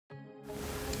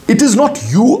It is not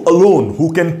you alone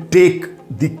who can take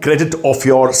the credit of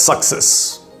your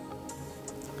success.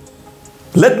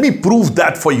 Let me prove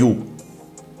that for you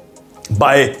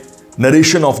by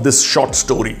narration of this short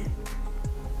story.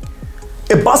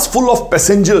 A bus full of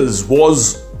passengers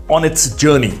was on its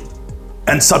journey,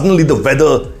 and suddenly the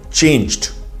weather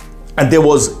changed and there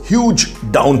was huge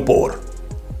downpour.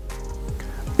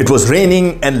 It was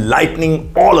raining and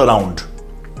lightning all around.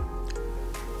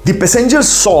 The passengers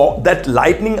saw that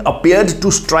lightning appeared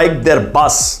to strike their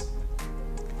bus,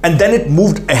 and then it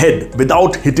moved ahead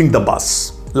without hitting the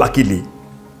bus, luckily.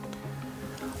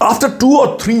 After 2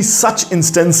 or 3 such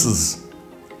instances,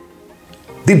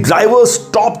 the driver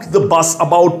stopped the bus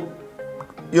about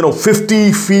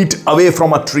 50 feet away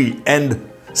from a tree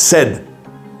and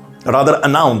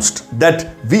announced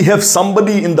that we have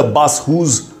somebody in the bus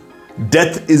whose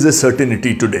death is a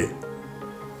certainty today.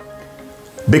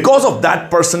 Because of that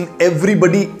person,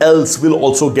 everybody else will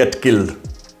also get killed.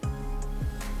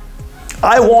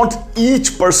 I want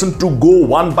each person to go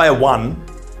one by one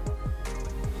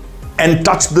and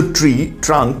touch the tree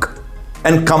trunk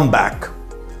and come back.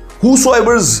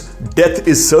 Whosoever's death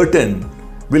is certain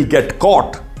will get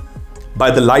caught by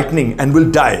the lightning and will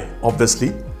die,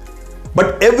 obviously,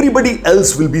 but everybody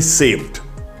else will be saved.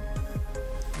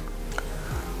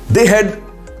 They had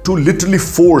to literally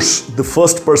force the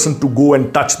first person to go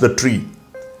and touch the tree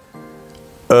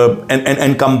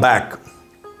and come back.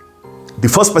 The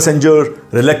first passenger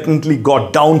reluctantly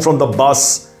got down from the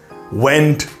bus,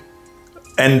 went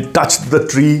and touched the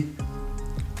tree.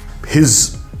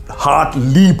 His heart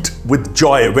leaped with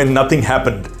joy when nothing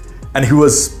happened and he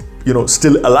was,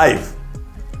 still alive.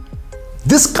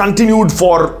 This continued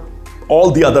for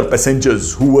all the other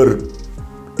passengers who were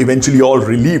eventually all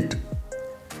relieved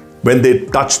when they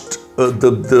touched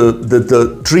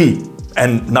the tree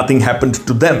and nothing happened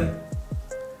to them.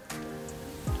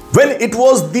 When it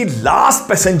was the last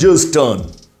passenger's turn,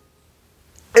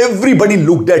 everybody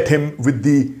looked at him with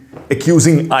the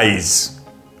accusing eyes.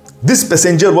 This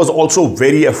passenger was also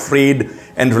very afraid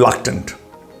and reluctant.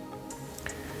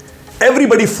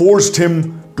 Everybody forced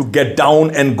him to get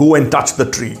down and go and touch the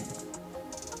tree.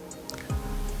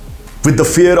 With the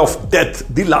fear of death,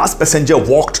 the last passenger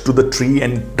walked to the tree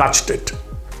and touched it.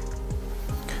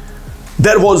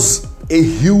 There was a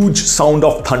huge sound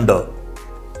of thunder,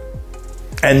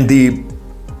 and the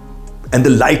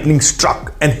lightning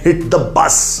struck and hit the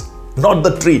bus, not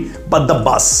the tree, but the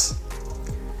bus.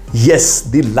 Yes,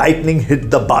 the lightning hit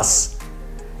the bus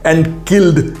and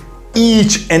killed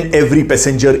each and every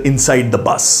passenger inside the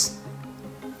bus.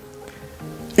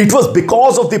 It was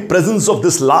because of the presence of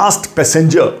this last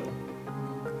passenger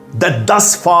that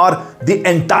thus far the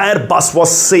entire bus was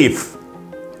safe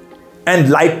and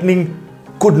lightning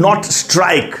could not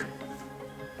strike.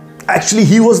 Actually,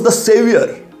 he was the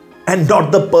savior and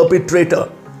not the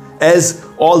perpetrator, as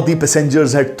all the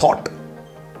passengers had thought.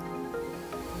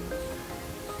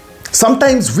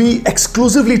 Sometimes we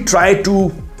exclusively try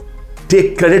to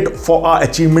take credit for our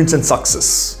achievements and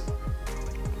success.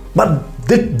 But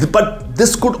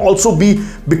this could also be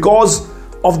because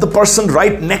of the person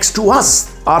right next to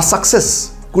us. Our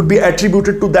success could be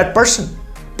attributed to that person.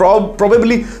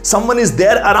 Probably someone is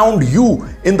there around you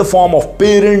in the form of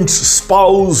parents,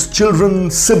 spouse, children,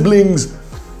 siblings,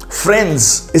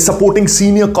 friends, a supporting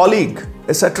senior colleague,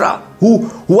 etc.,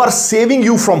 who are saving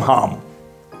you from harm.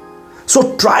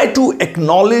 So try to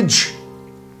acknowledge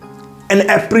and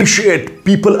appreciate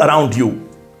people around you.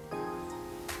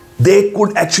 They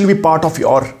could actually be part of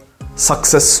your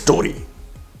success story.